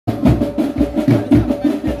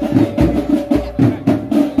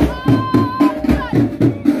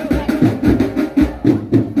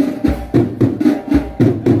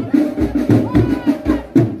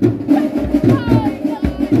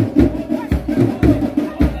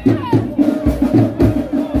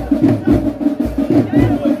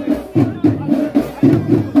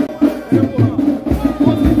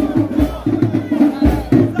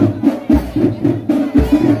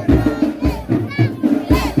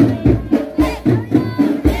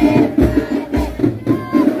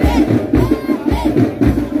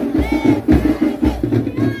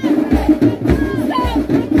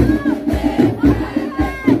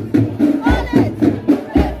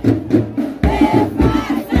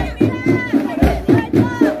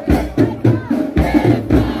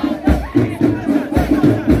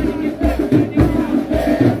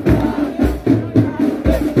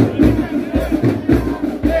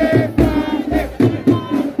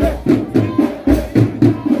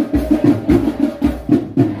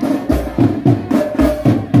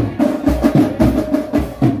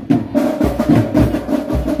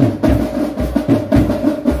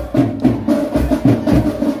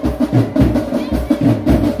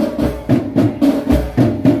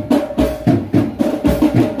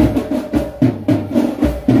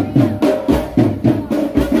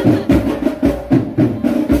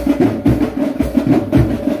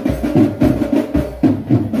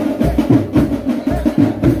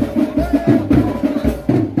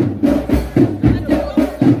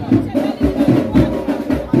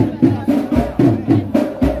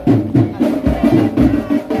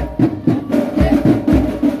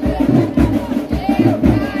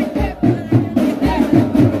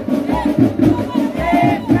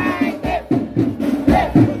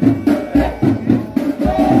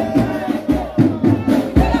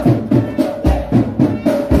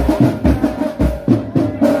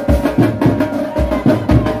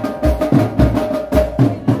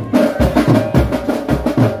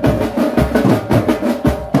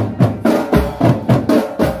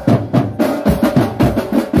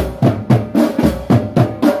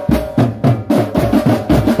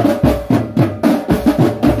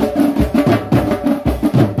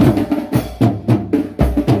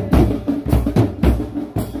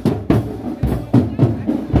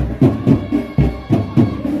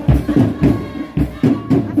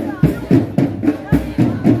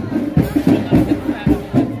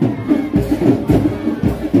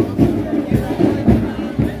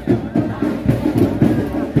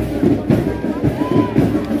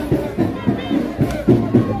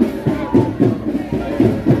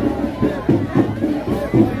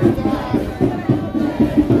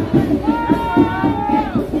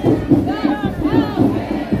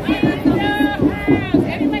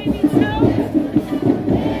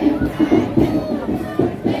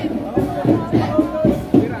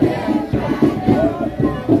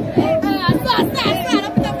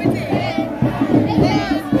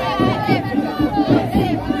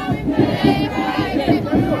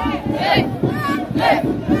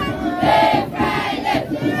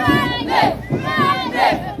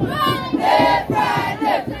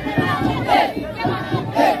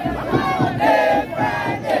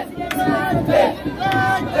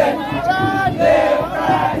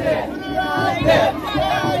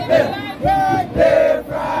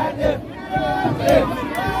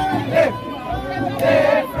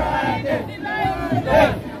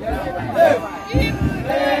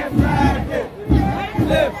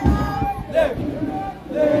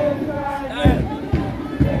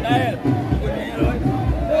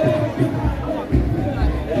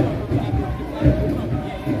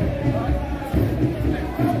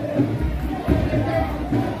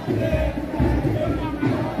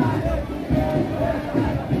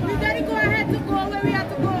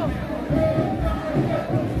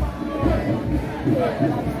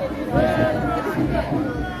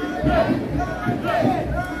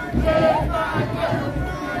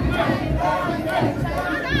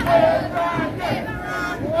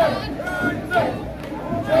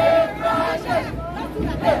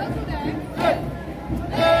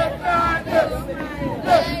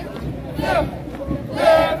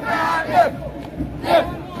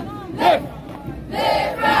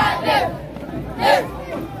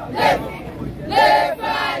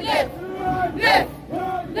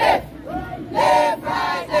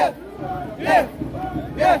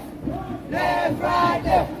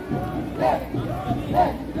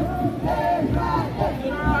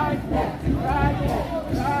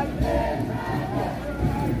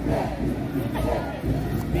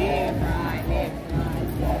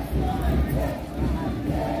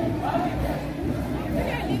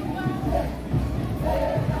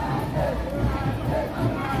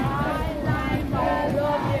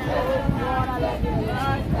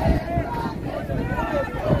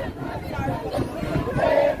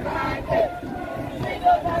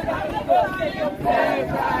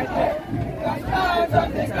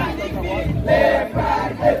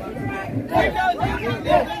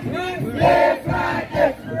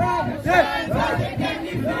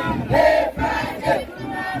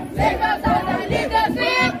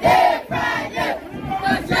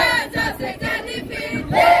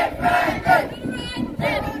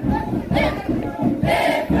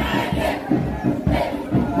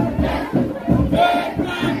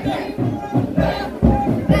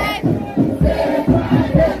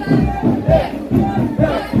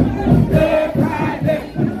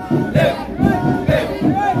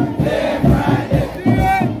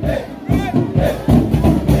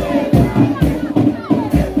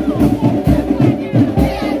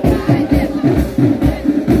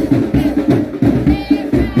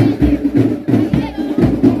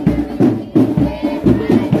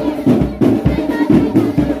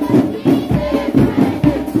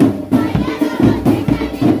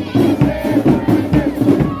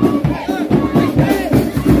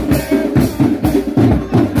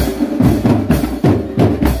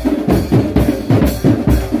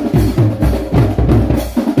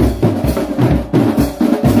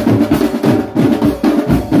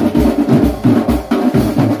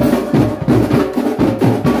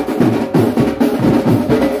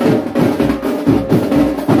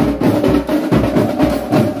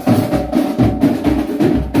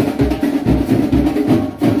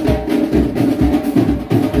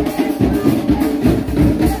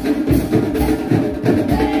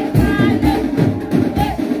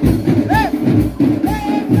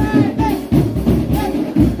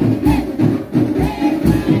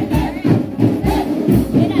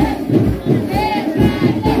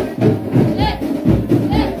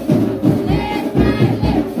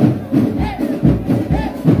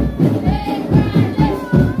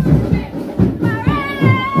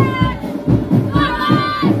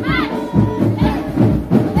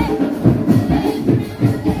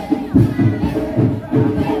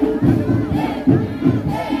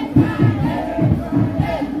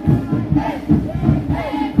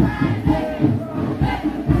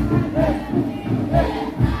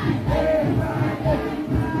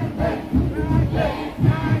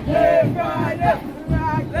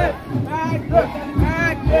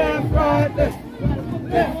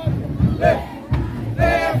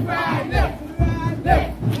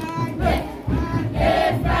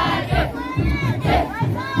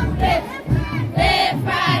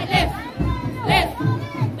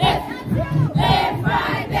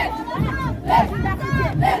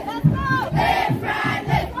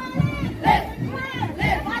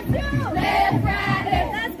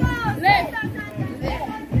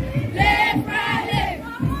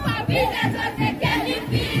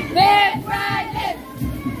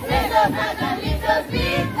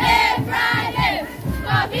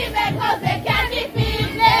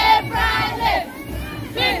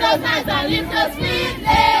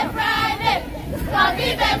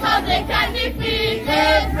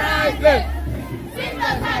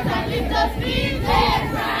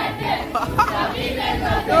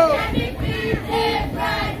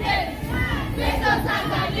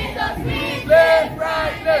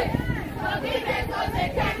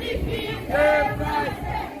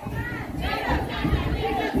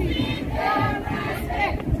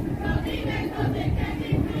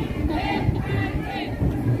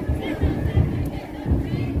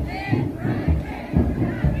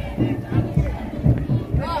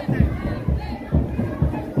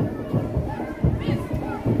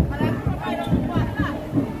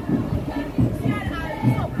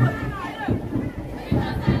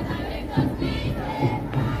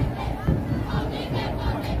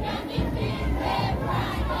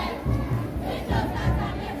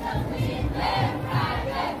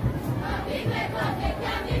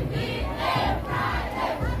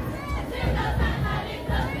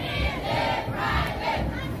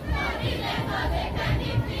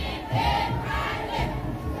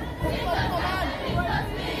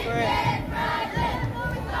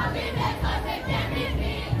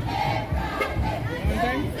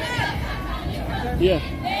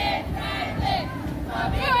Yeah.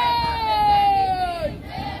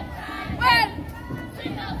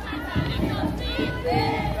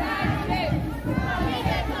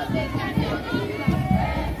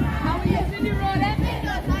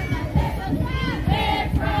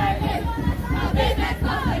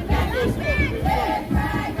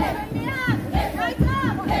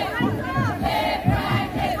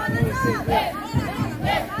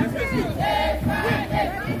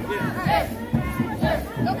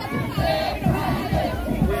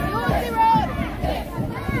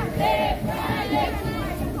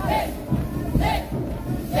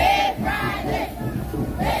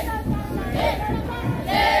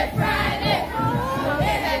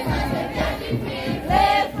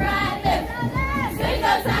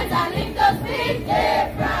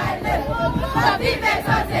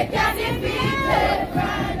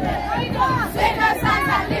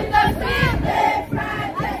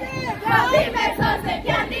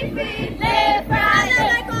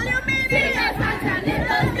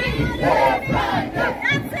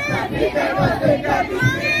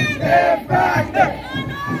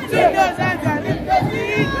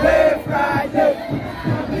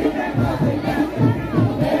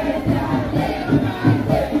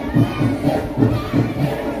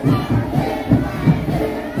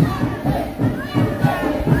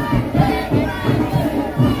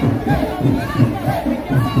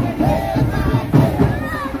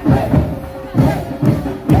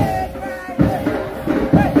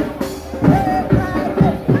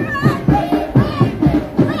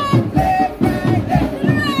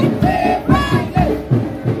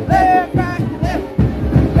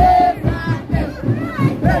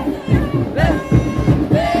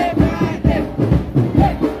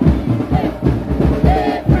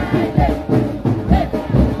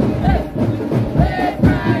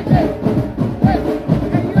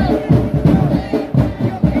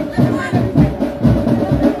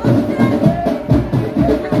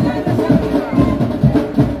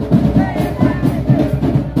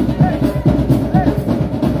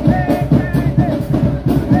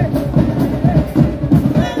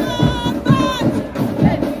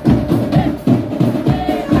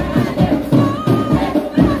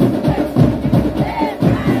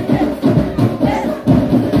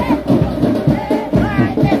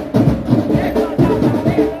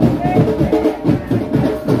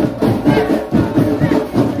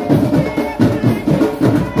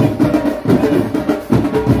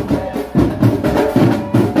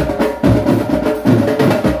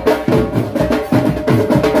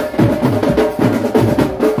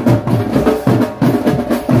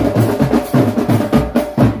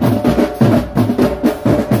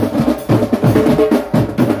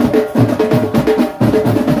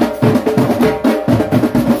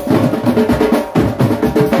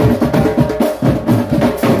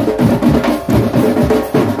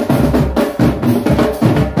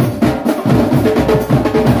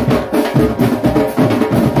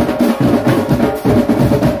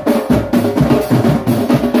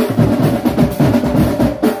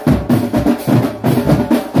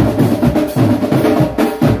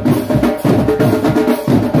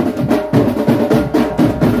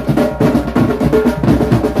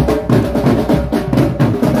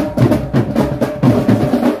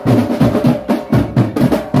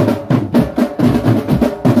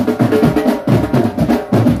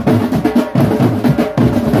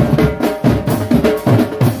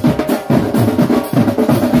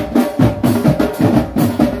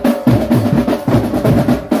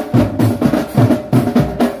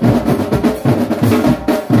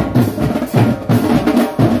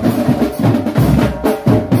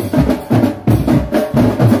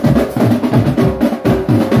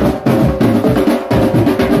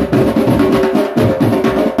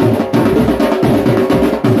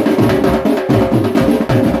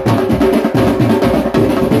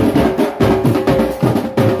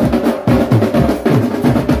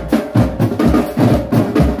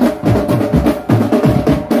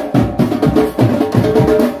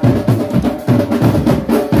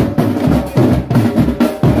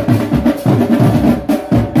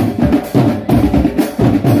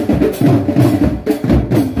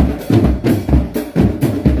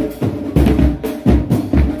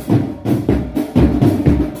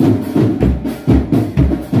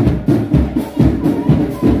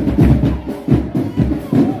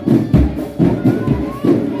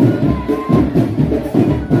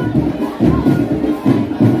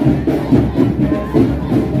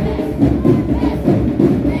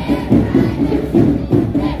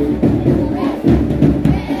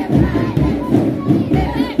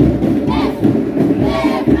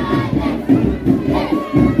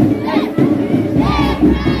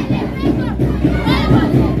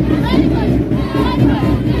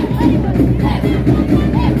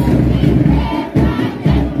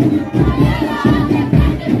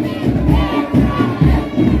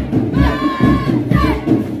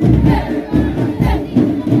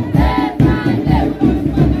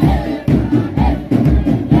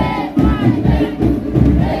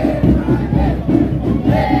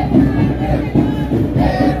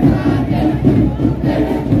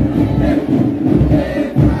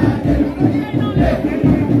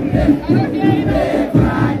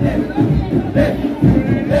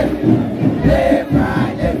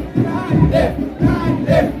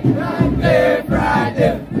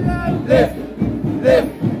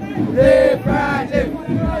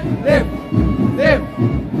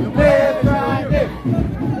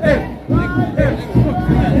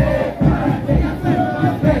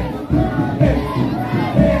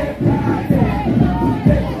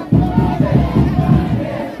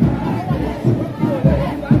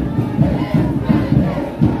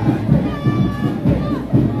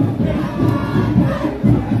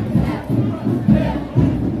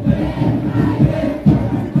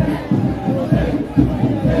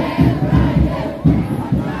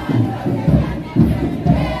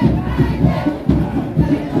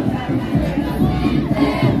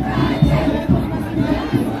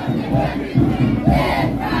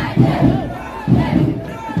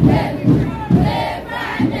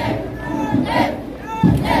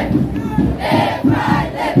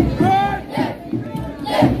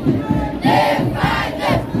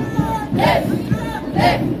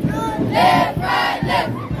 Left, right,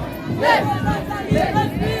 left. Left,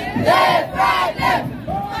 right, left.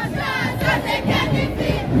 Sunday candy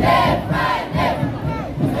feet. Left, right, left.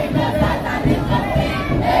 Single Santa little feet.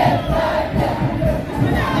 Left, right, left.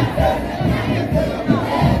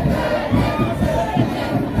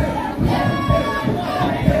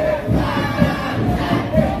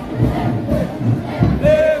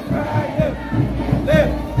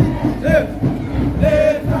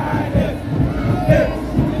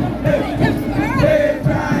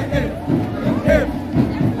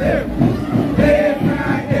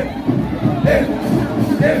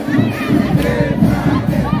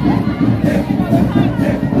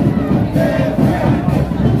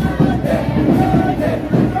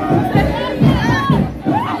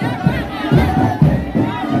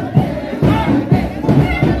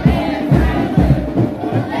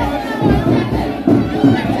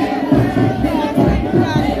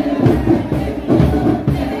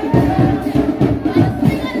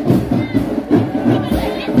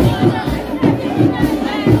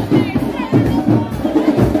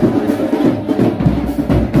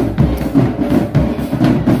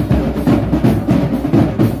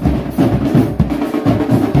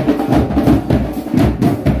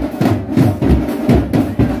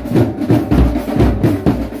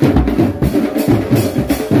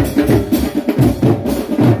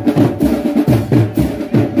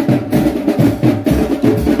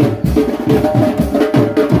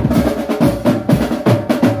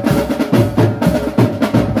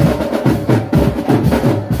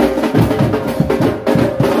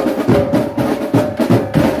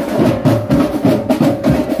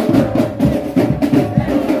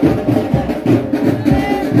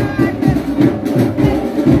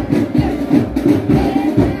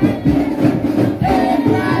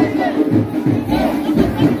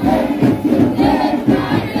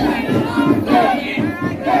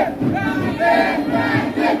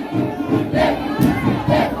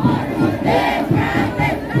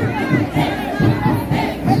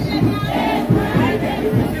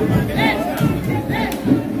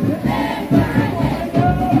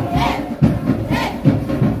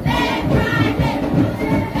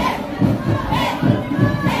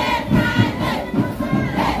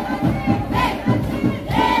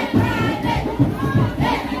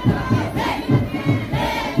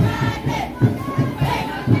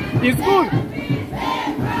 It's good.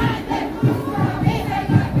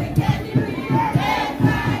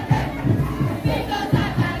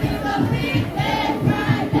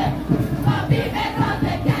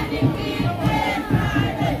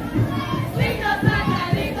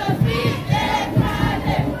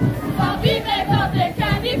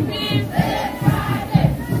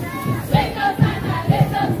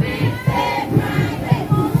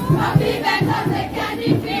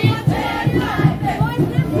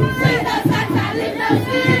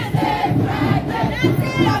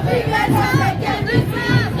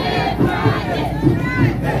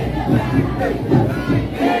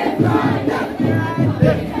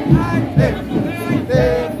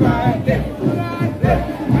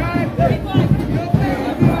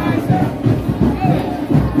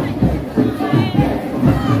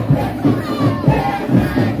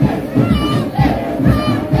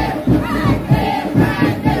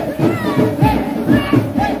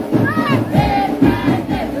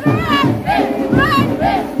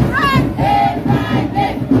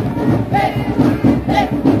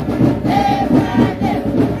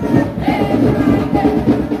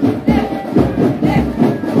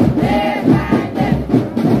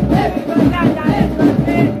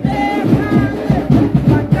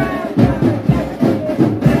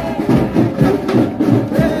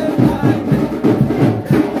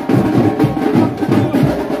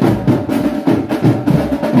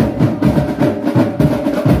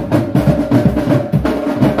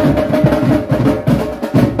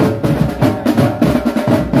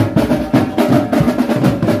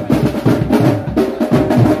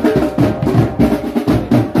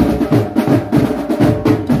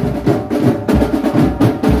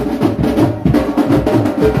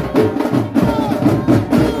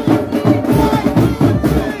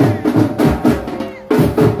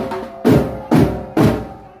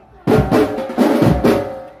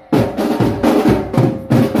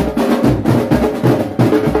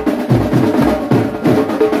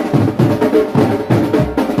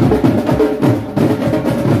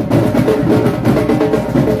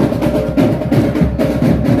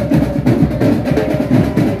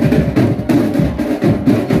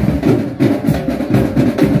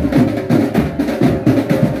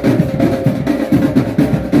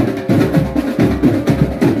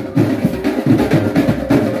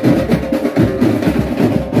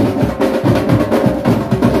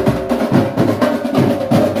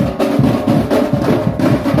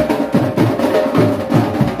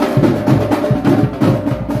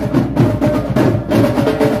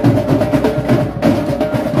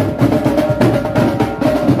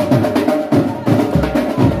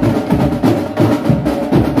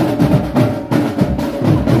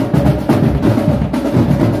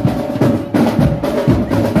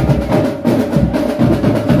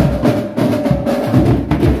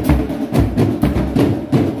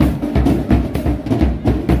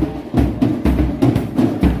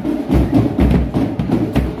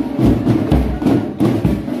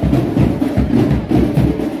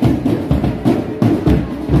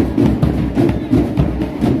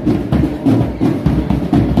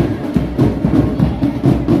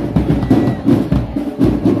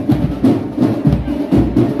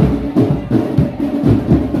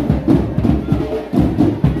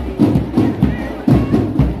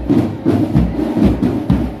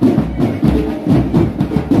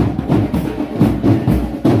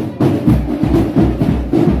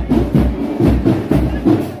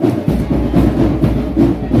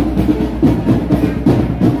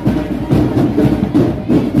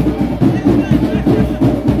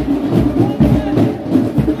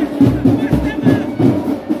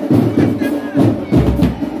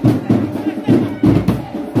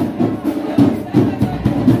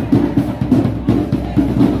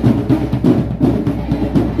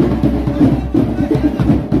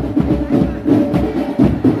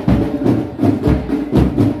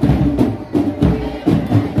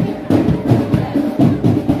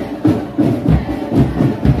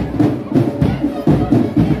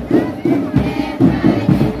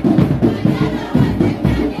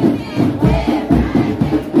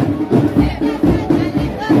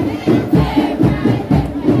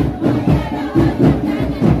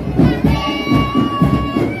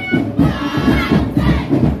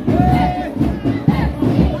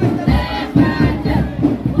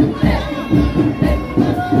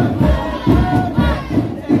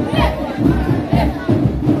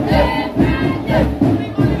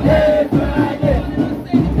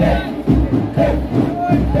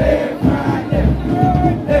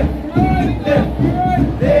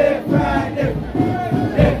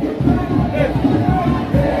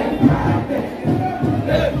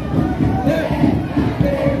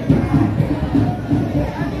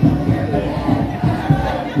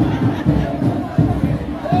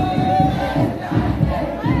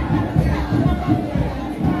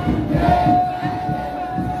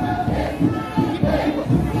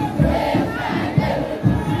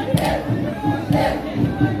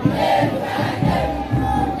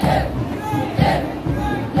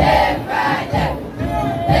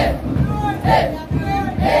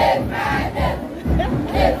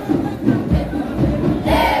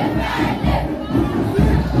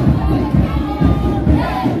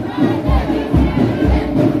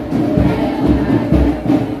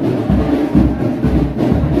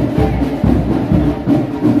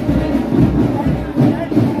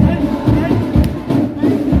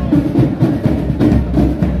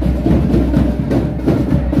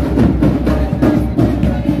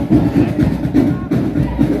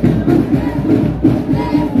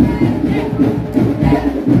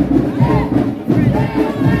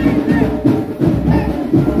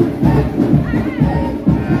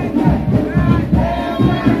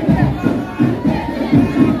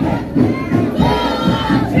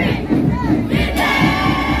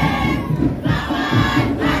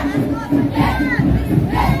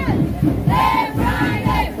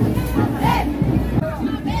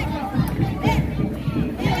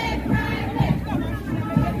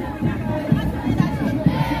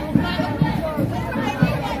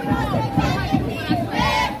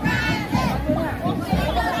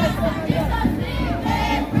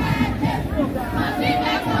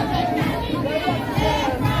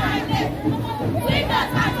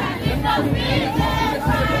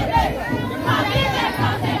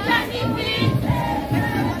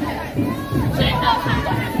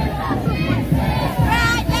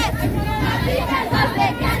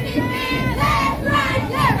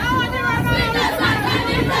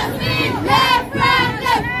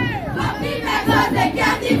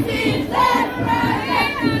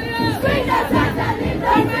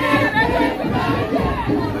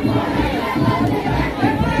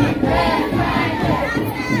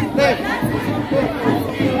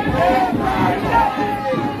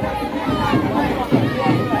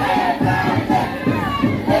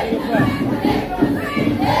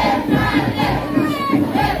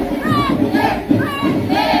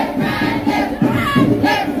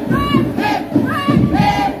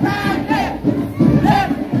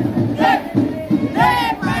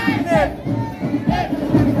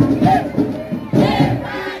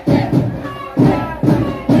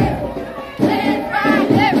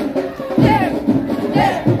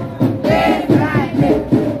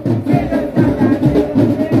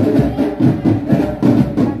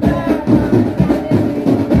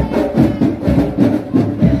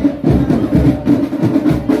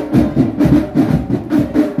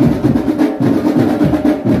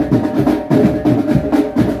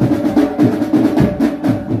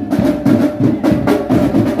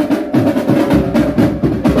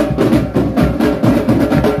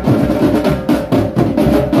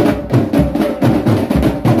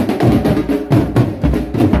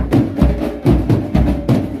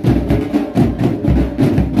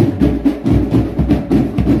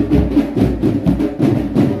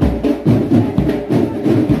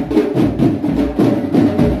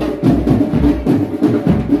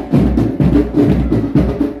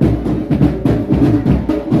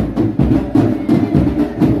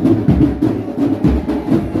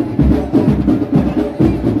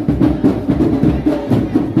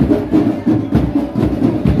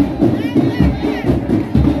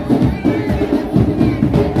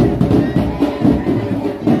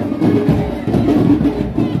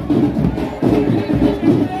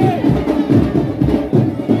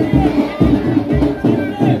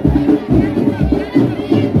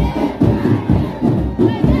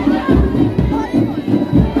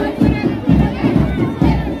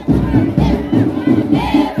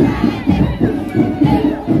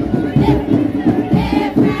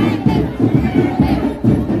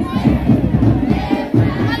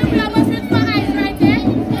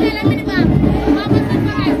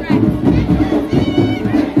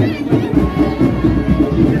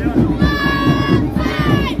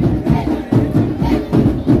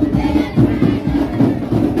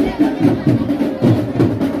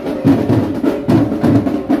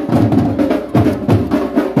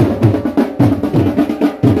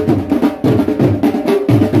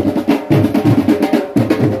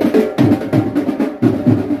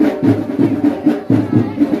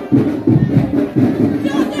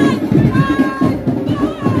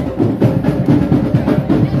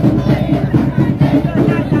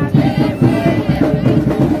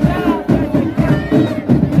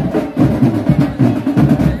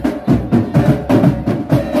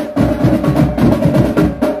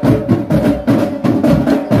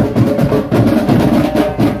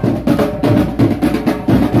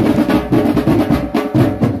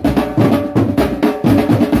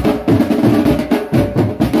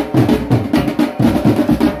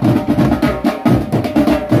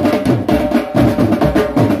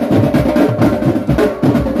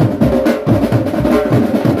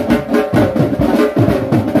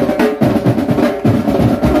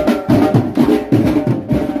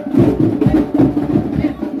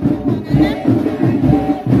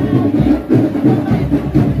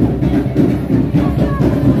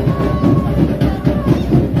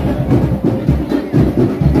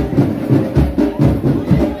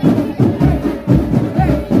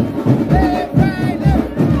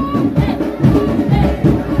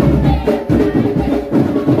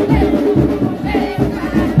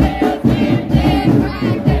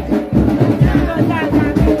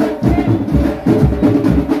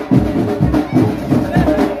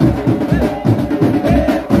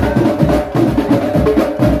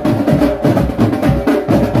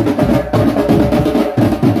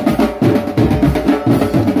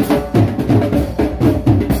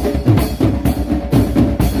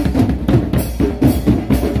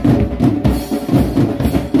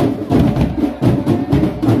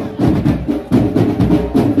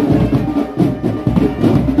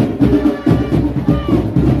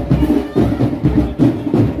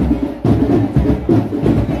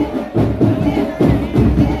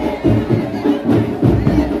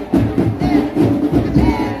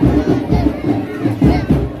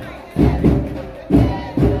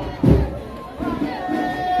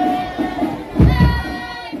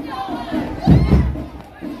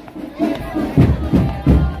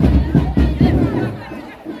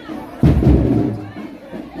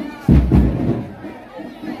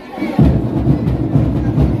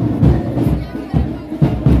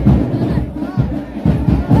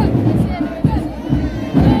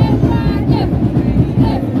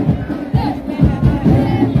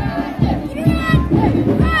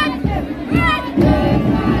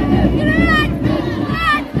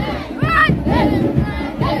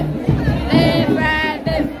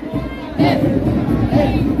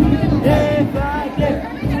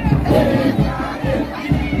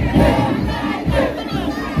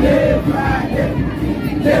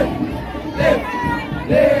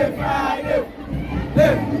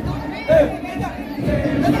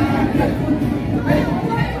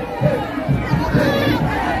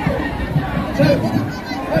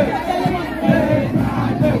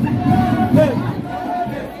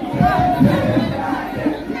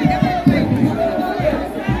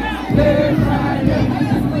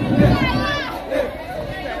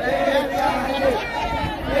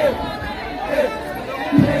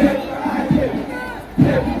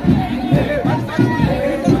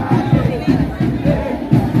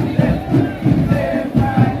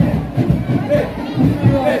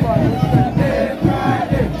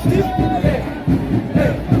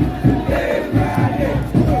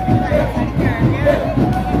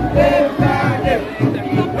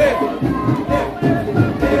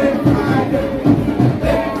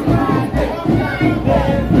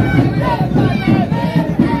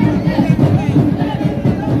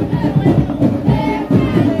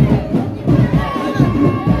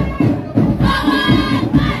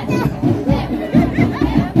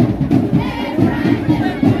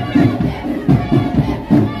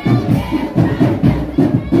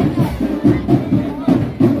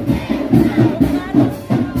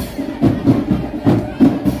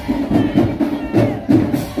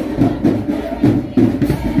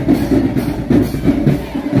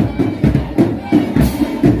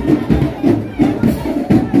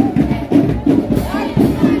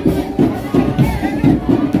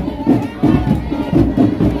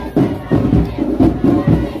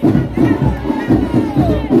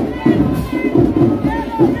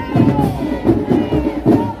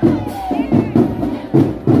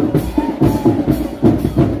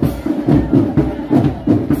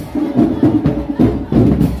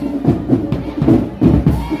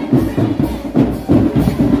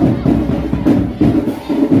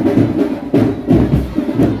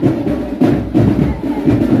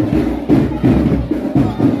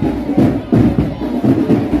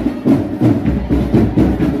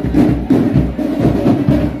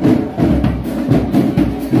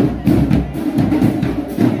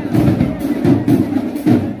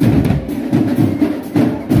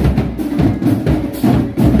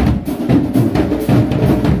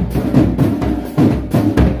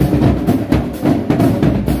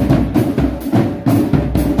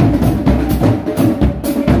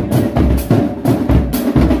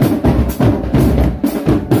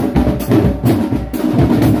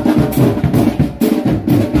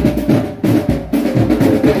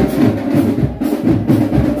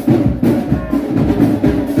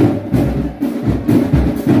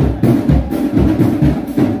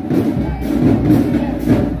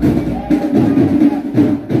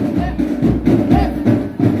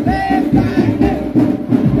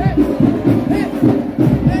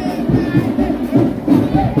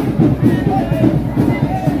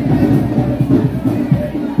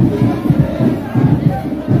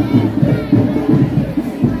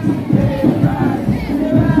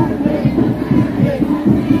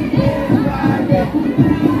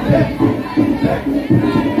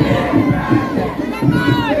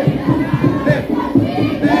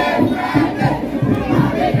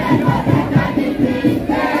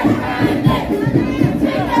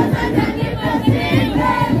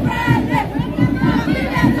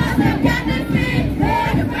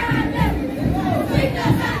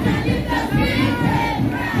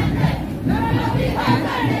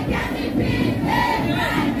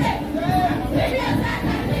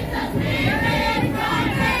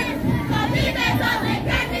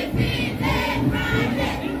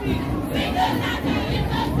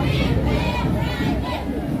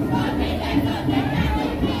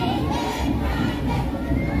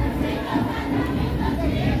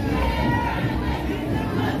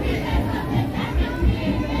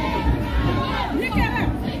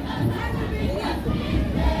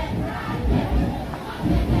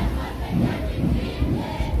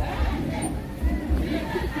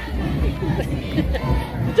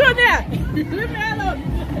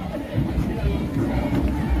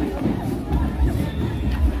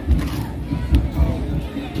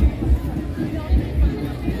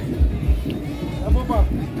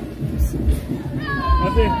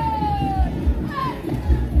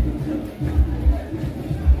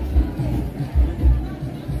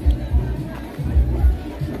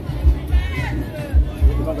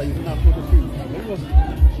 but you didn't have photo trees. There you go.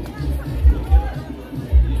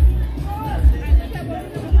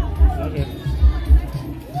 Okay.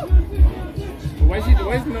 Why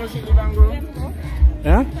is no she go down, bro?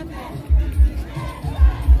 Yeah?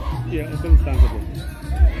 Yeah, it's understandable.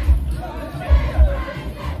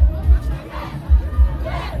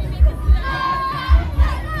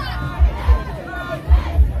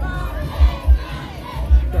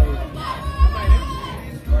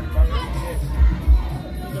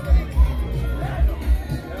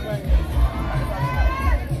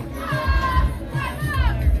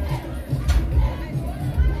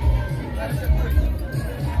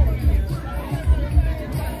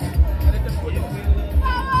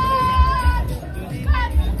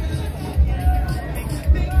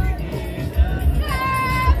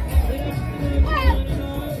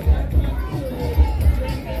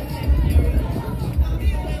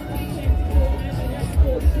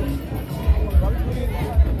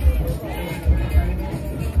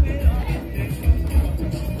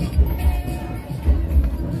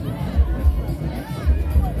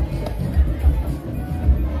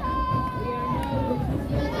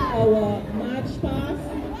 Our march past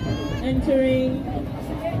entering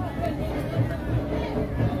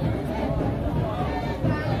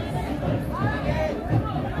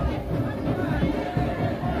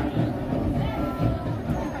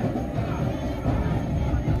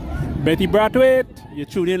Betty Brathwaite, you're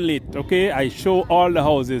tuning late, okay? I show all the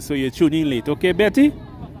houses, so you're tuning late, okay, Betty?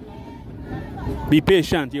 Be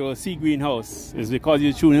patient, you will see greenhouse. It's because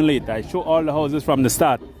you're tuning late. I show all the houses from the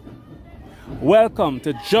start. Welcome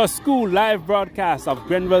to Just School live broadcast of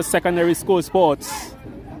Grenville Secondary School Sports.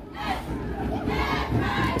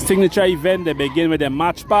 Signature event, they begin with a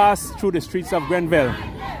march pass through the streets of Grenville.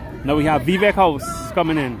 Now we have Vivek House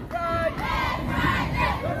coming in.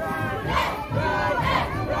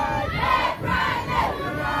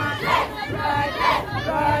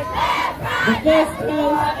 the first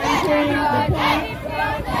house entering the park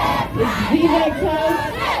is Vivek's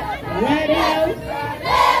house, Red House.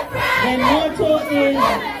 Their motto is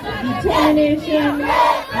determination and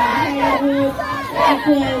hard work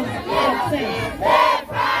equals success.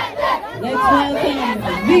 Let's welcome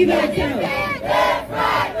Vivek's house.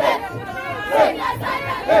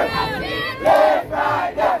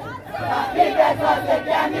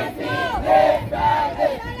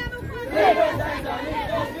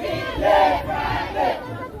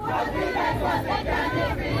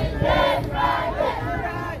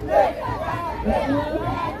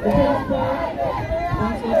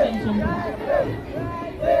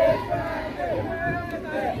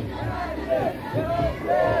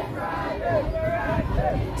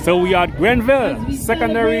 So we are at Grenville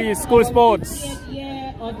Secondary School Sports. 50th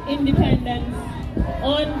year of independence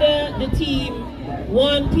under the theme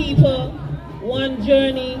One People, One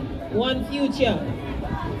Journey, One Future.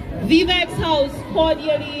 Vivek's House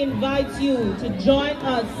cordially invites you to join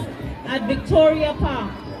us at Victoria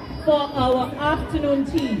Park for our afternoon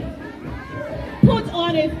tea. Put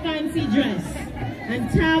on a fancy dress and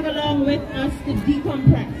tag along with us to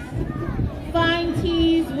decompress. Fine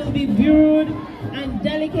teas will be brewed and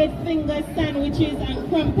delicate finger sandwiches and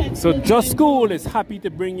crumpets. So Just School is happy to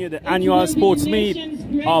bring you the annual sports meet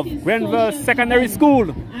of Grenville Secondary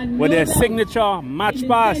School with their signature match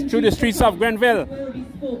pass through the streets of Grenville.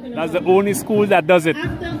 That's the only school that does it.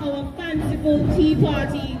 After our fanciful tea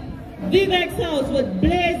party, Vivek's House would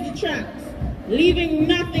blaze the tracks, leaving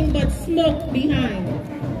nothing but smoke behind.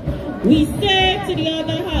 We say to the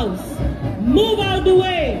other house, move out the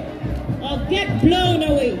way or get blown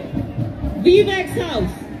away. Vivek's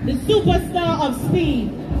House, the superstar of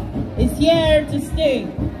speed, is here to stay.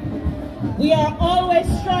 We are always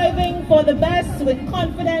striving for the best with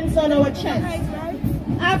confidence on our chest.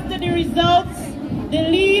 After the results, the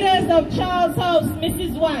leaders of Charles House,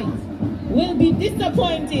 Mrs. White, will be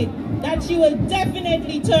disappointed that she will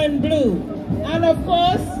definitely turn blue. And of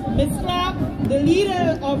course, Miss Clark, the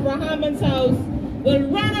leader of Rahaman's house, will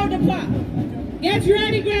run out the park. Get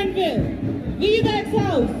ready, Grenville. Vivek's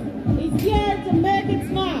House is here to make its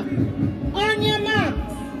mark. On your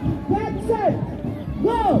marks, get set,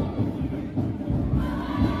 go!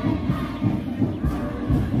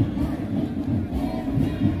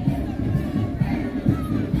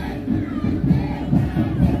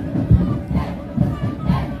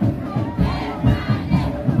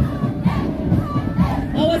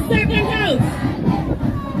 Our second house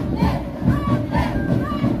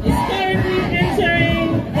is currently entering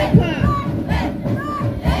the park.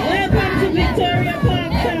 Welcome to Victoria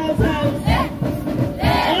Park, Charles House,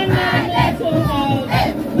 under the motto of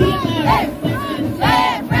 "We are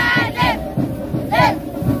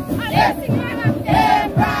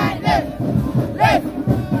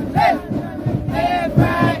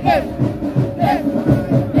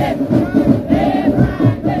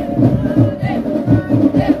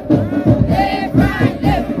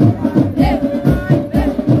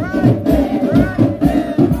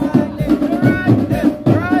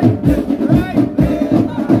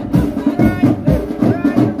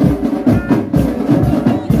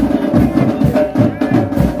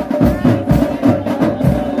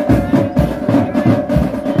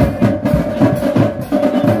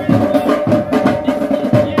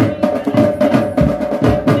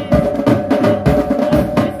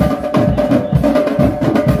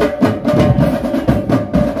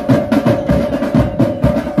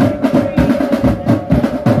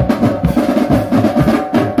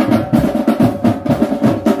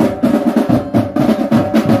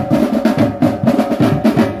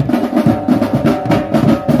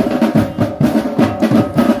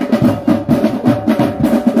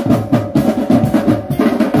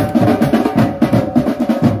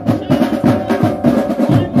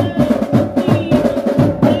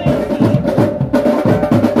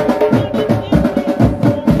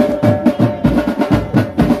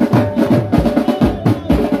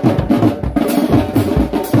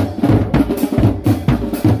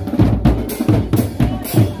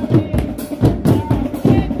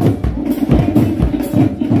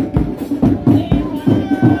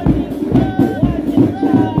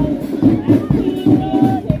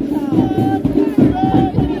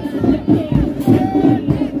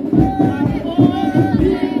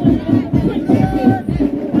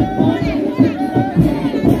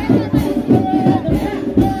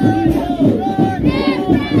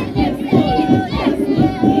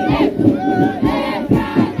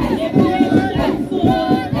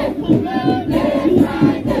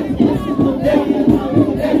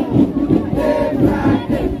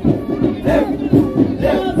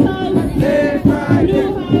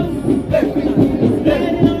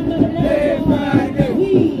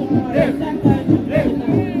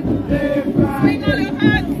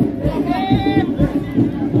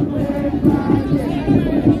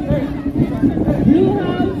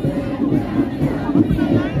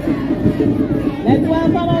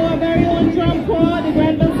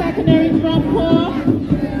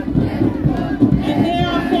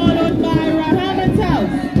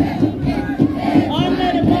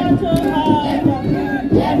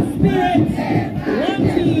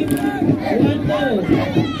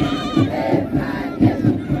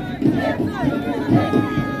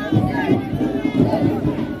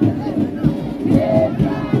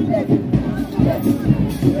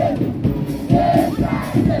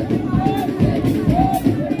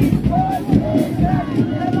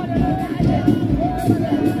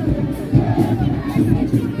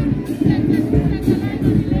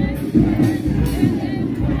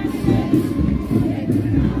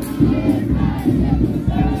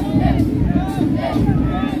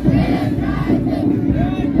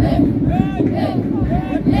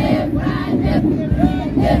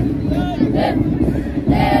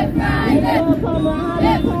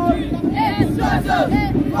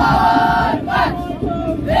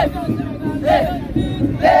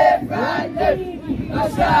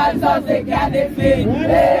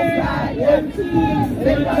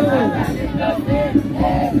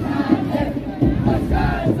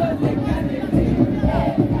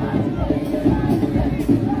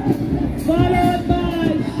Followed by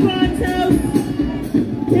Front House,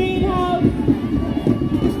 Greenhouse,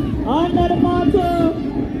 under the motto,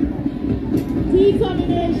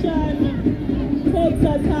 determination takes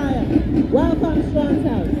us higher. Welcome, Front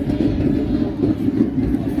House.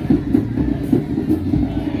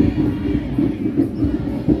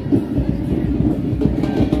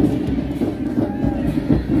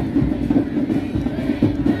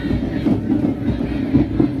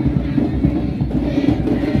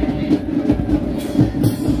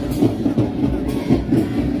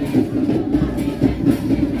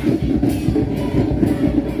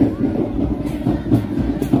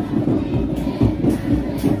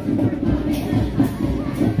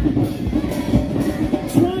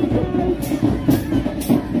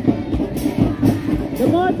 The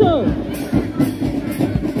motto,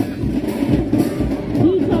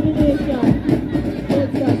 determination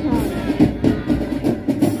takes us higher.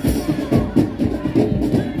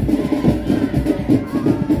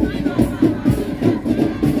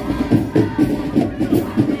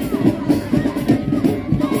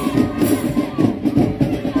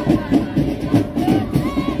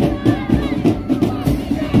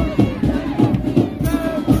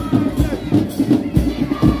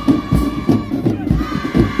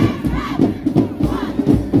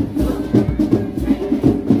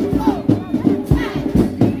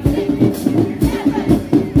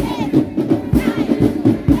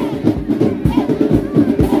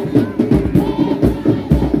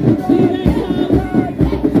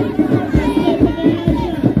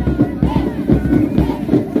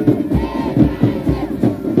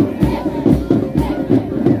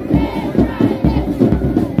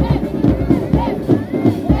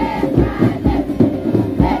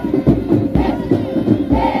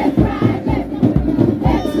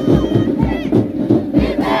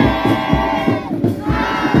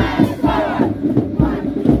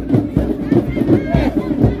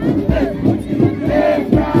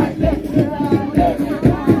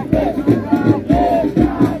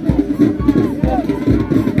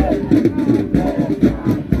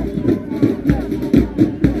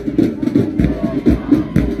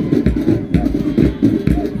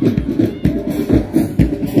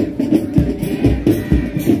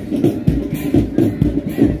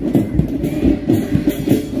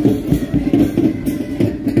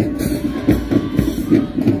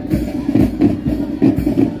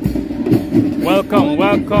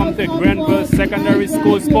 Welcome to Grenville Secondary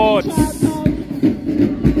School Sports.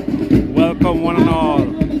 Welcome one and all.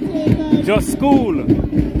 Just School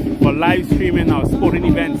for live streaming our sporting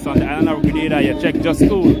events on the island of Grenada. You check Just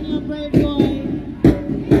School.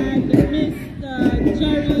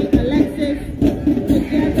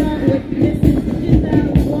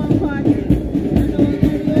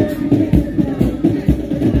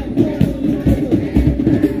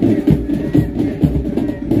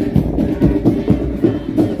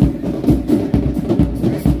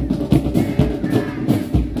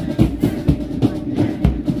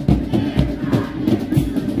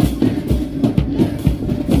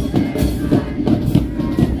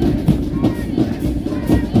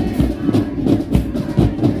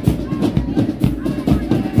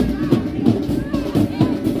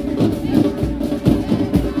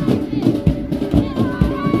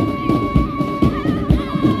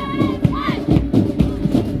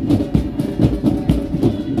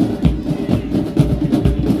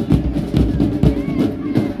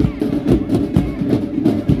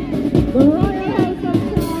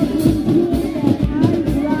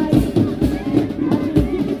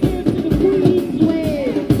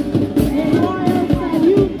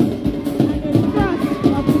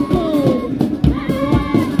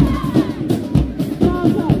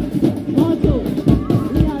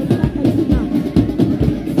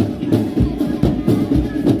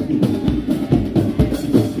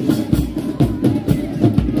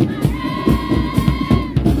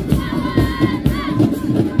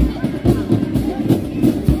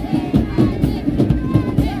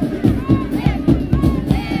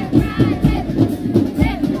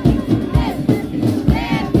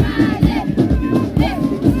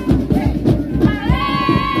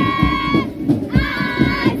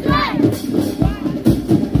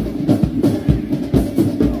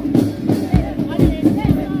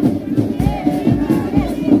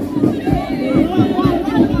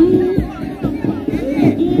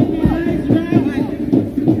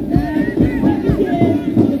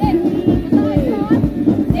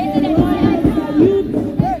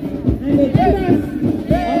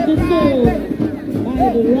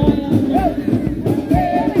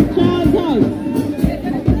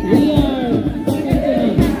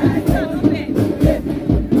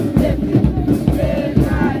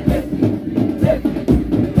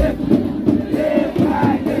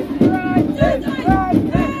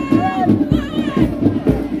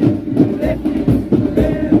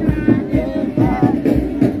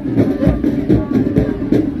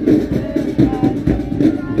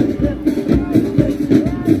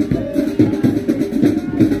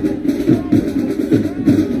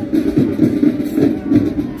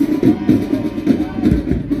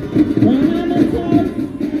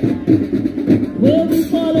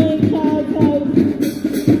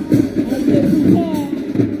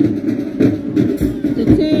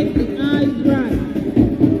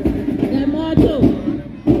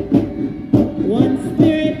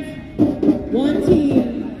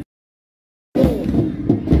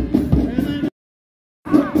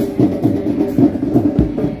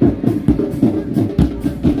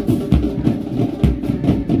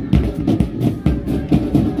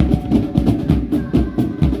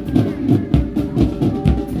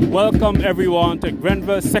 Welcome everyone to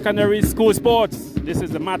Grenville Secondary School Sports. This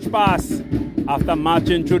is the match pass. After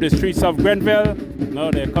marching through the streets of Grenville,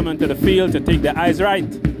 now they're coming to the field to take the eyes right.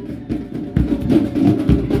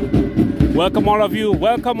 Welcome all of you.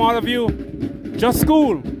 Welcome all of you. Just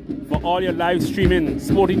School for all your live streaming,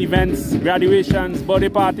 sporting events, graduations, birthday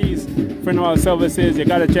parties, funeral services. You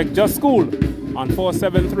gotta check Just School on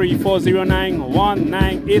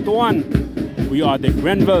 473-409-1981. We are the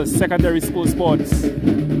Grenville Secondary School Sports.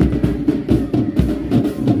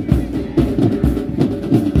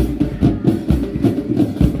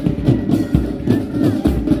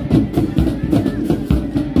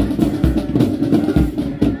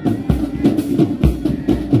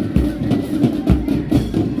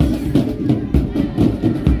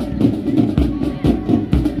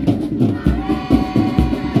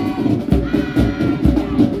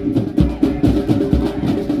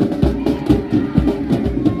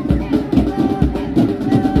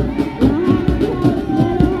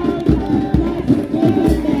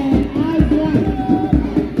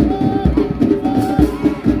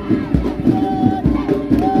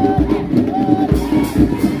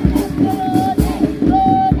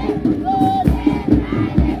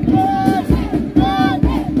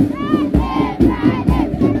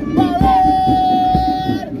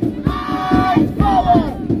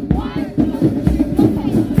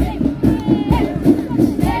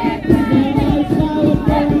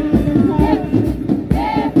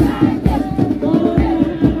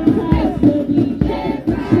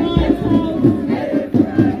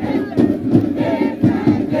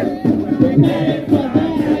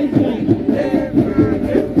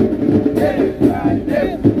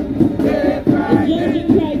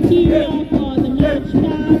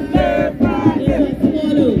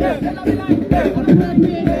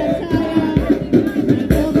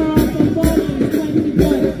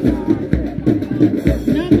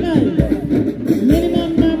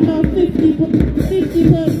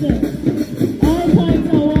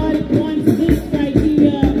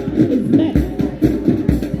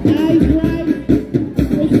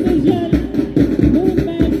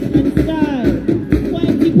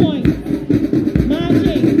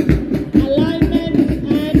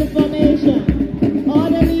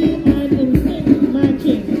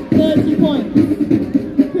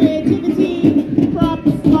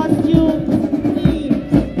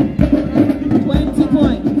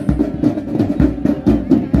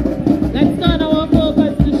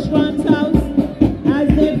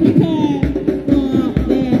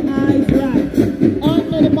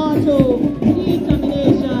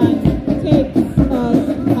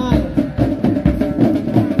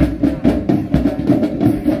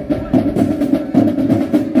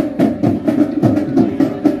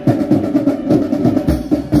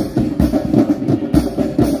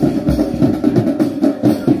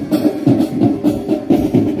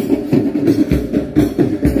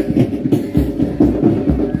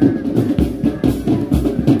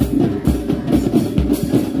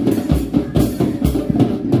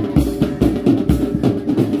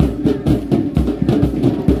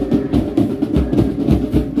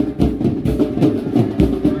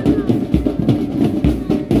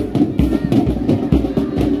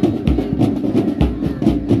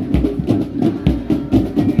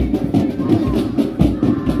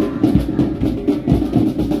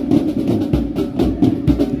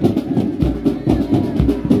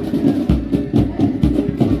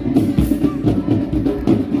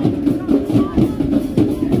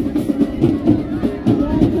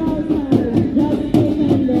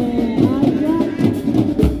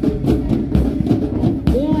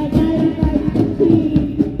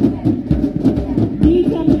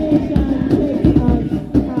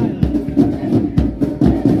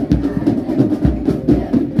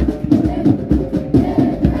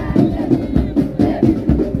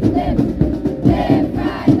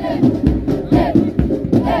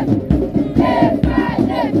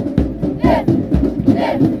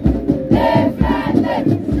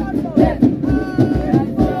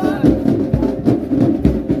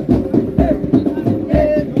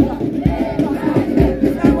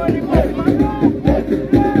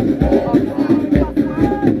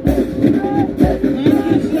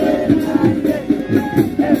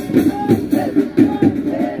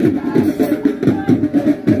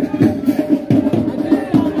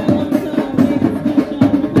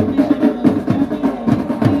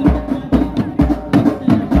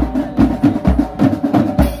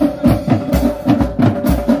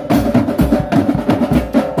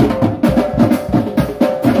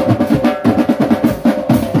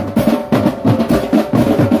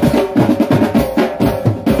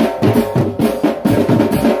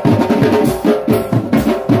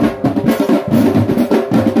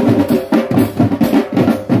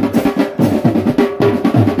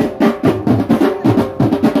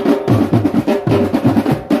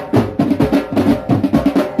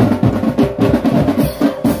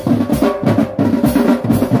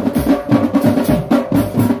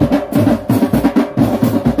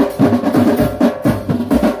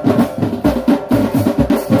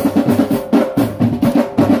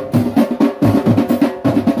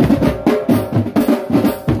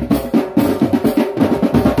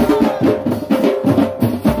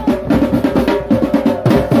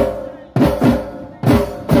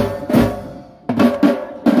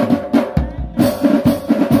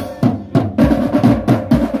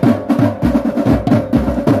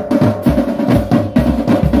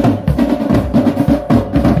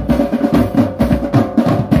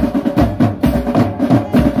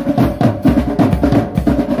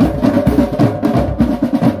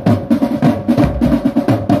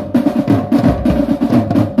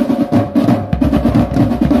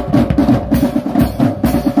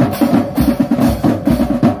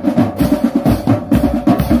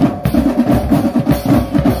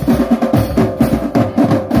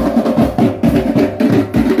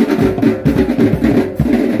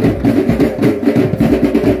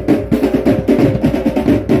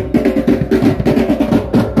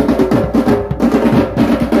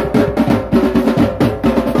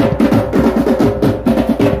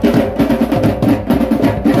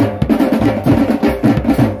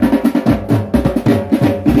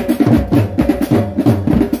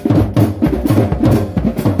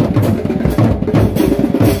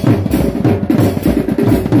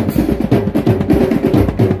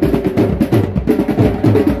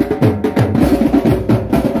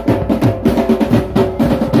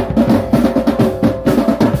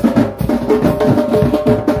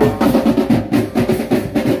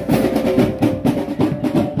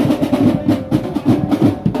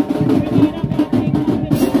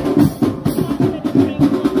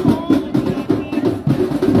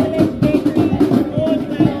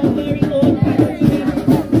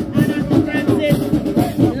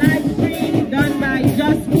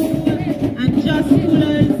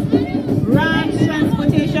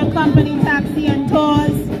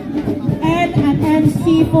 Tours, N&M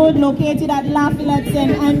Seafood located at Lafayette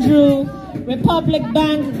St. Andrew, Republic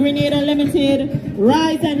Bank Grenada Limited,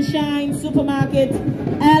 Rise and Shine Supermarket,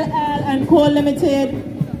 LL & Co Limited,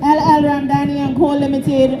 LL Ramdani & Co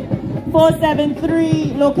Limited,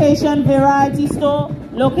 473 location Variety Store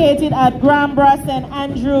located at Grambra St.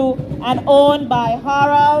 Andrew and owned by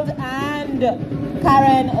Harold and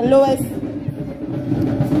Karen Lewis,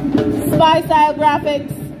 Spy Style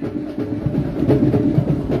Graphics,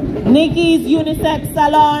 Nikki's Unisex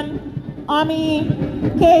Salon, Ami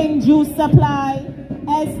Cane Juice Supply,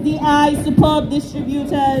 SDI Superb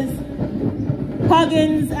Distributors,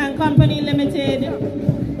 Huggins and Company Limited,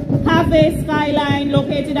 Cafe Skyline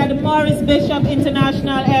located at the Morris Bishop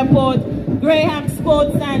International Airport, Graham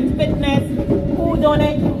Sports and Fitness,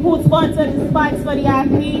 who sponsored the Spikes for the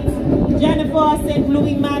Athletes, Jennifer St.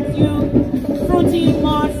 Louis Matthew, Fruity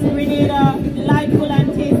Moss Grenada, delightful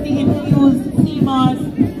and tasty infused sea moss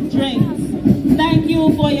drinks. Thank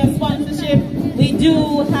you for your sponsorship. We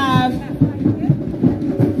do have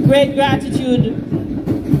great gratitude.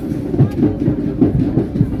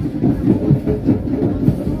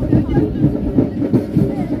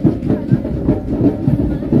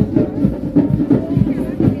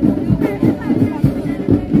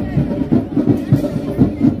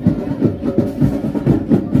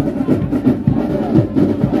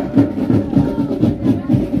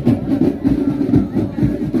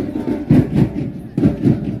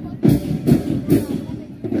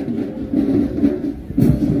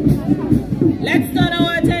 Let's turn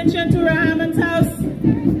our attention to Rahaman's house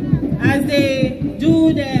as they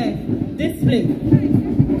do the display.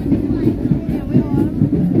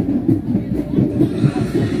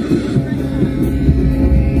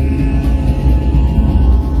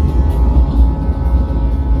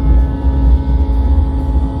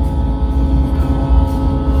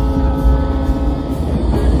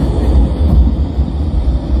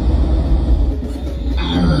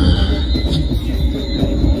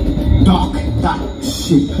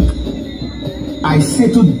 I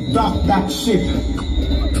say to dock that ship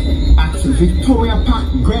at Victoria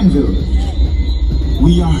Park, Grenville.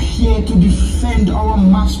 We are here to defend our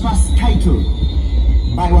match pass title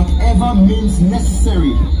by whatever means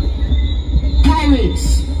necessary.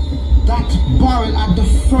 Pirates, that barrel at the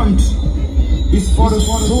front is for the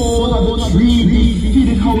soul of the three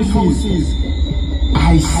defeated houses.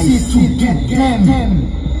 I say to get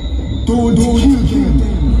them, don't kill them.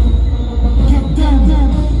 Get them.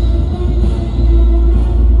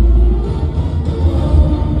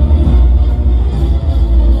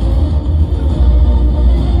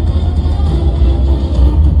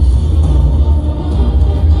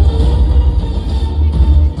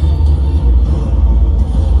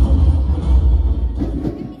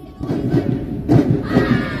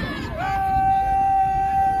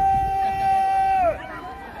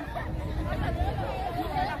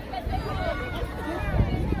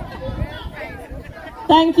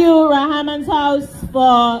 Thank you, Rahaman's house,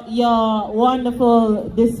 for your wonderful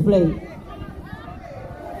display.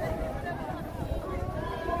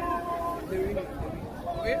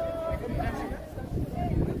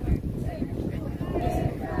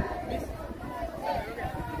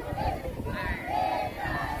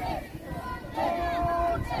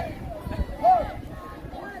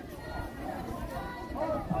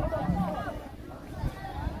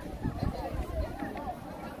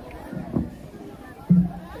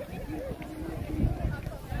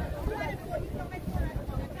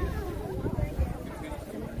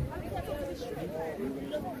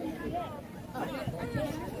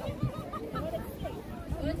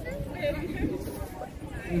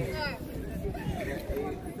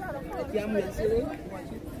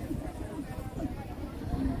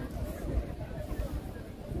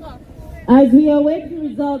 As we await the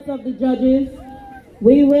results of the judges,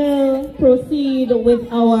 we will proceed with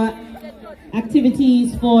our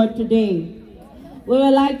activities for today. We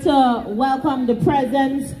would like to welcome the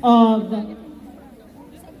presence of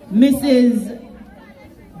Mrs.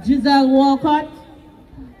 Giselle Walcott,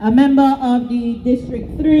 a member of the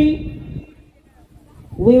District 3.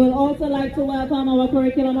 We would also like to welcome our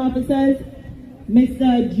curriculum officers,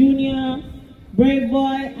 Mr. Junior Brave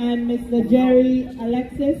Boy and Mr. Jerry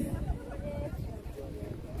Alexis.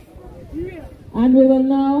 And we will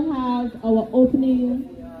now have our opening,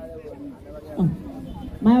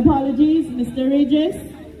 my apologies, Mr. Regis,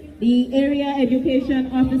 the Area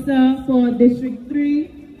Education Officer for District 3.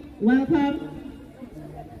 Welcome.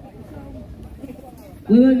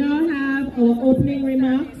 We will now have our opening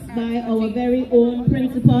remarks by our very own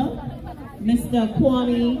principal, Mr.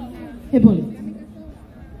 Kwame Hippolyte.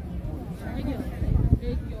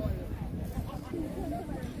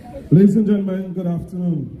 Ladies and gentlemen, good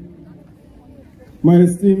afternoon. My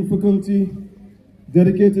esteemed faculty,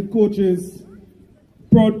 dedicated coaches,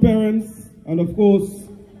 proud parents, and of course,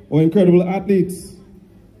 our incredible athletes.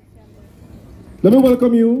 Let me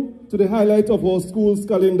welcome you to the highlight of our school's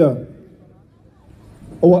calendar,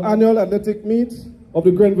 our annual athletic meet of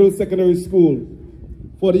the Grenville Secondary School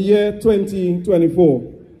for the year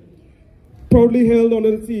 2024. Proudly held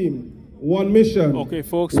under the theme, One Mission. Okay,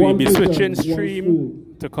 folks, we'll be switching stream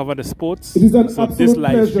to cover the sports. It is an so this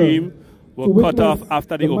live stream will cut witness off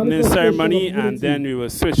after the opening ceremony, and then we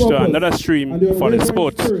will switch to another stream for the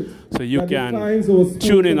sports. So you can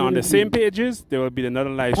tune in on the same pages. There will be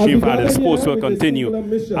another live stream, and the sports will continue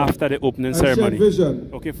after the opening ceremony.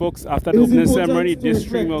 Okay, folks, after the opening ceremony, this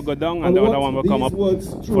stream will go down, and the other one will come up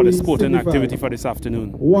for the sporting activity for this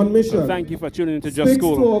afternoon. One mission. So thank you for tuning in to Just Speaks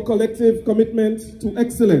to School. our collective commitment to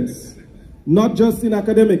excellence, not just in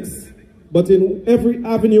academics, but in every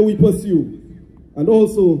avenue we pursue, and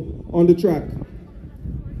also on the track.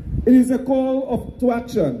 It is a call to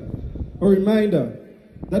action, a reminder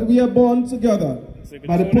that we are born together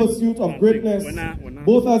by the pursuit of greatness,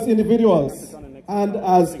 both as individuals and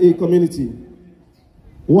as a community.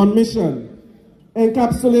 One mission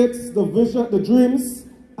encapsulates the vision, the dreams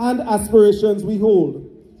and aspirations we hold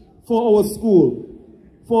for our school,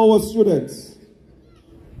 for our students.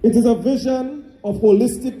 It is a vision of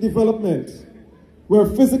holistic development, where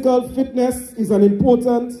physical fitness is as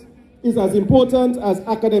important as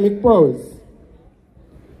academic prowess.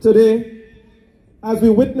 Today, as we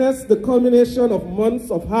witness the culmination of months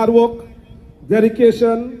of hard work,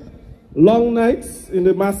 dedication, long nights in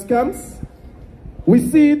the mass camps, we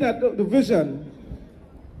see that the vision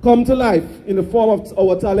come to life in the form of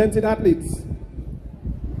our talented athletes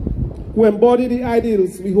who embody the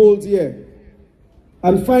ideals we hold dear.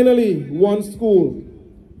 And finally, one school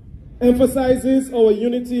emphasizes our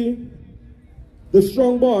unity, the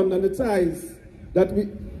strong bond and the ties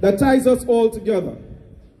that ties us all together,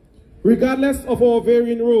 regardless of our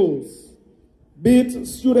varying roles, be it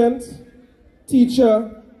student,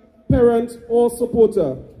 teacher, parent, or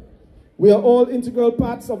supporter. We are all integral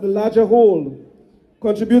parts of the larger whole,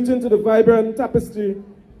 contributing to the vibrant tapestry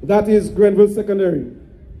that is Grenville Secondary.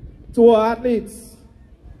 To our athletes,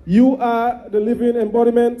 you are the living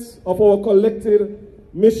embodiment of our collective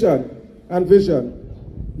mission and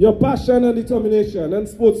vision. Your passion and determination and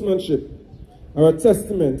sportsmanship are a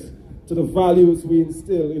testament to the values we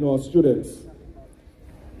instill in our students.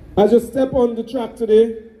 As you step on the track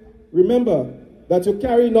today, remember that you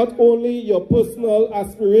carry not only your personal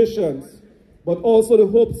aspirations, but also the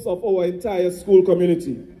hopes of our entire school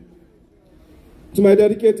community. To my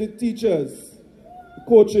dedicated teachers,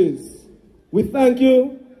 coaches, we thank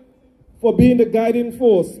you for being the guiding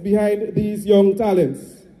force behind these young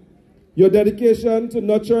talents. Your dedication to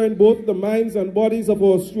nurturing both the minds and bodies of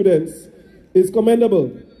our students is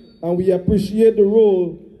commendable, and we appreciate the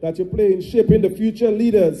role that you play in shaping the future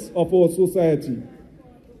leaders of our society.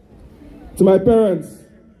 To my parents,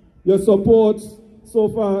 your support so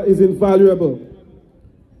far is invaluable.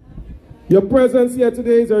 Your presence here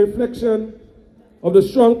today is a reflection of the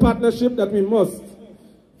strong partnership that we must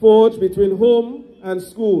forge between home and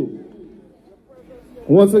school.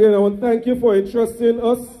 Once again, I want to thank you for entrusting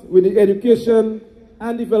us with the education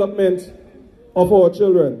and development of our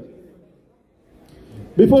children.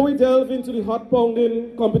 Before we delve into the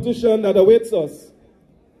heart-pounding competition that awaits us,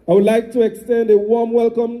 I would like to extend a warm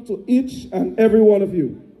welcome to each and every one of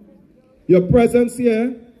you. Your presence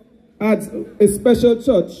here adds a special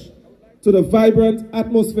touch to the vibrant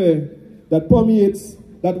atmosphere that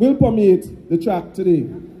will permeate the track today.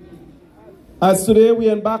 As today we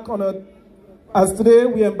embark on a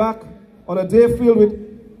day filled with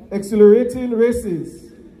exhilarating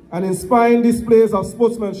races and inspiring displays of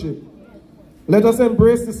sportsmanship, let us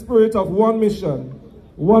embrace the spirit of one mission,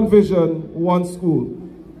 one vision, one school.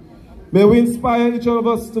 May we inspire each of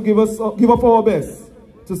us to give up our best,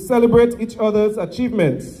 to celebrate each other's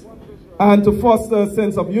achievements, and to foster a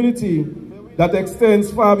sense of unity that extends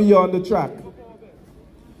far beyond the track.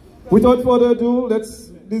 Without further ado, let's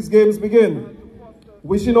these games begin.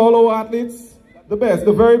 Wishing all our athletes the best,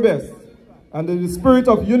 the very best, and the spirit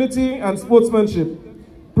of unity and sportsmanship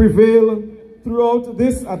prevail throughout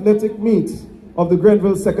this athletic meet of the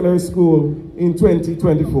Grenville Secondary School in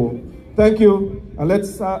 2024. Thank you, and let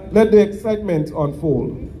the excitement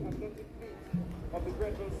unfold.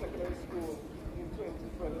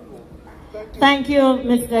 Thank you,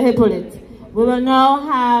 Mr. Hippolyte. We will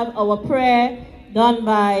now have our prayer done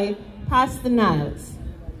by Pastor Niles.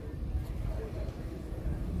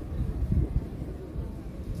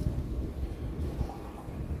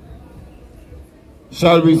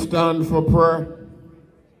 Shall we stand for prayer?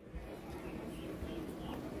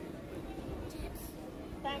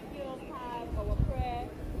 Thank you, our prayer.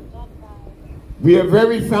 We are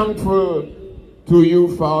very thankful to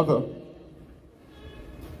you, Father,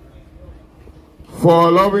 for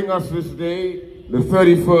allowing us this day, the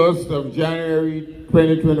 31st of January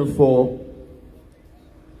 2024,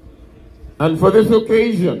 and for this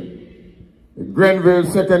occasion, the Grenville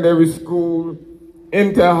Secondary School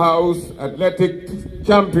Inter-House Athletic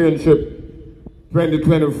Championship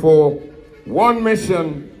 2024, one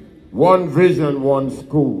mission, one vision, one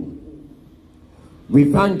school.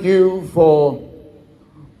 We thank you for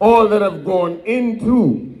all that have gone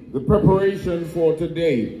into the preparation for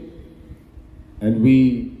today. And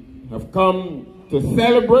we have come to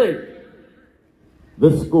celebrate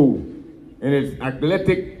the school in its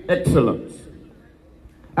athletic excellence.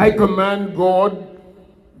 I command God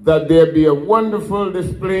that there be a wonderful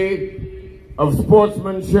display of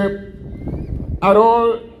sportsmanship at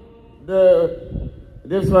all the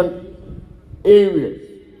different areas.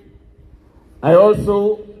 I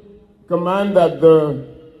also command that the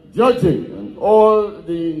judging and all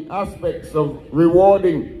the aspects of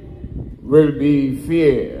rewarding will be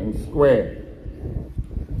fair and square.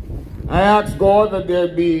 I ask God that there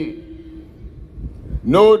be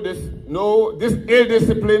no ill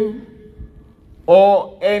discipline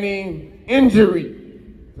or any injury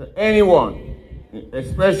to anyone,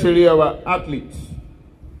 especially our athletes.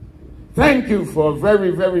 Thank you for a very,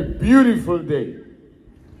 very beautiful day.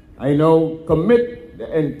 I now commit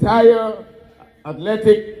the entire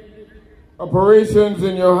athletic operations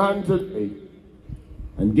in your hands today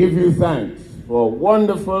and give you thanks for a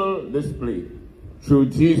wonderful display through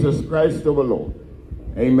Jesus Christ our Lord.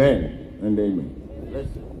 Amen and amen. Bless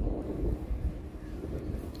you.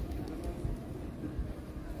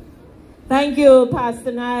 Thank you,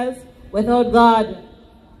 Pastor Niles. Without God,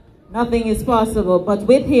 nothing is possible, but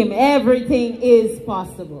with him, everything is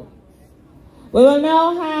possible. We will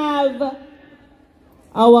now have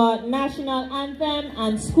our national anthem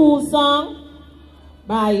and school song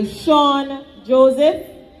by Sean Joseph.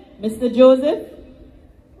 Mr. Joseph.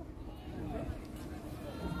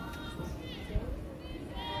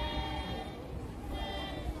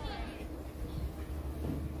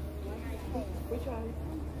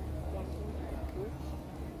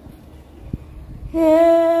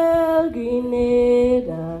 Hail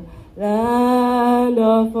Grenada, land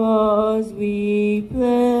of us, we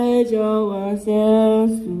pledge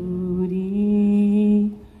ourselves to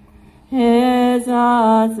thee. Heads,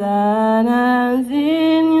 hearts, and hands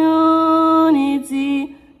in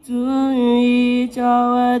unity to reach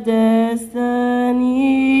our destiny.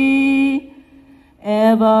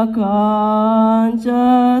 Ever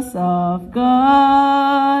conscious of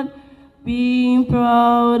God, being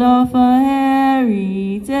proud of our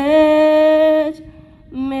heritage,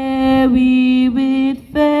 may we with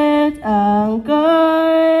faith and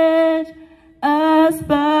courage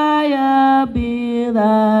aspire, build,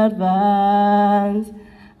 advance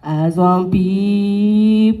as one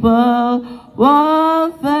people,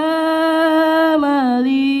 one family.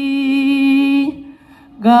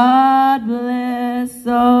 God bless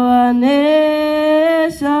our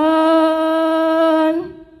nation.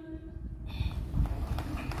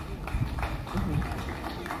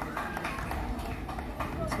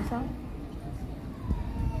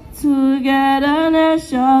 Togetherness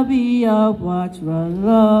shall be our watch, but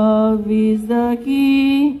love is the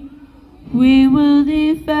key. We will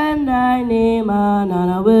defend thy name, and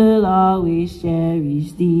honor will always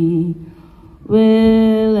cherish thee.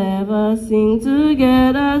 We'll ever sing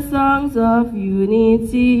together songs of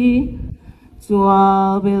unity. To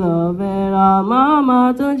all beloved alma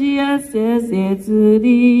mater, GSS say to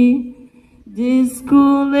thee. These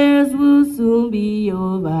school days will soon be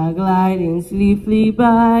over, gliding swiftly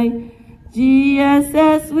by.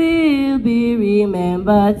 GSS will be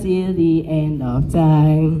remembered till the end of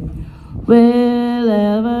time. We'll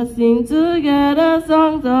ever sing together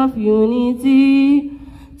songs of unity.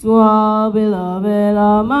 To all beloved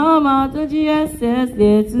alma mater, GSS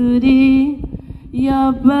say to thee.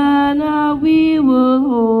 Your banner we will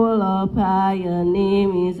hold up high, your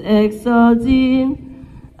name is exalted.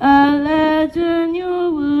 A legend you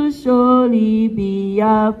will surely be,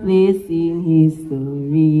 a place in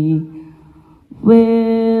history.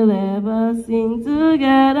 We'll ever sing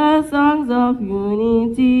together songs of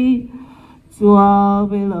unity. To all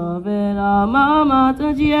beloved alma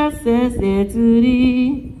mater, GSS say to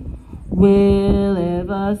thee. We'll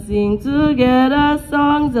ever sing together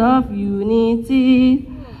songs of unity.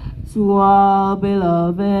 To all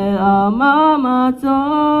beloved alma mater,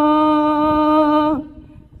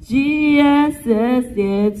 GSS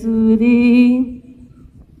there to thee.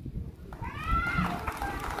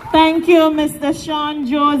 Thank you, Mr. Sean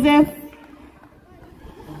Joseph.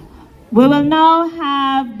 We will now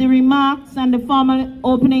have the remarks and the formal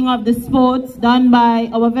opening of the sports done by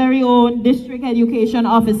our very own District Education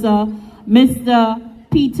Officer, Mr.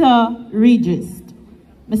 Peter Regis.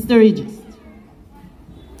 Mr. Regis.